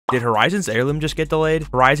Did Horizon's heirloom just get delayed?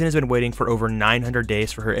 Horizon has been waiting for over 900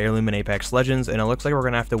 days for her heirloom in Apex Legends, and it looks like we're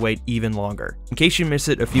gonna have to wait even longer. In case you missed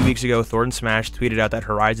it, a few weeks ago, Thornton Smash tweeted out that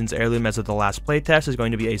Horizon's heirloom as of the last playtest is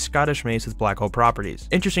going to be a Scottish mace with black hole properties.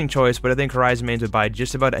 Interesting choice, but I think Horizon mains would buy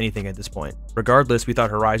just about anything at this point. Regardless, we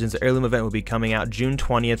thought Horizon's heirloom event would be coming out June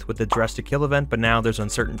 20th with the Dress to Kill event, but now there's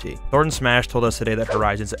uncertainty. Thornton Smash told us today that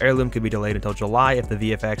Horizon's heirloom could be delayed until July if the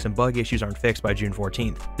VFX and bug issues aren't fixed by June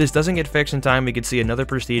 14th. If this doesn't get fixed in time, we could see another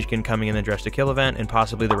Prestige skin coming in the Dress to Kill event and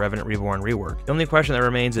possibly the Revenant Reborn rework. The only question that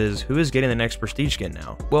remains is, who is getting the next Prestige skin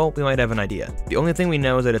now? Well, we might have an idea. The only thing we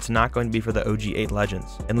know is that it's not going to be for the OG 8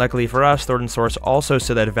 Legends. And luckily for us, Thornton Source also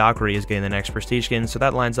said that Valkyrie is getting the next Prestige skin, so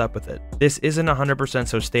that lines up with it. This isn't 100%,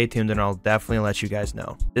 so stay tuned and I'll definitely let you guys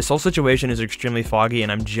know. This whole situation is extremely foggy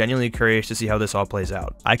and I'm genuinely curious to see how this all plays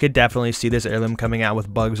out. I could definitely see this heirloom coming out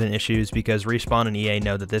with bugs and issues because Respawn and EA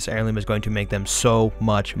know that this heirloom is going to make them so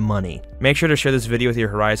much money. Make sure to share this video with your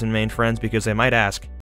Horizon main friends because they might ask,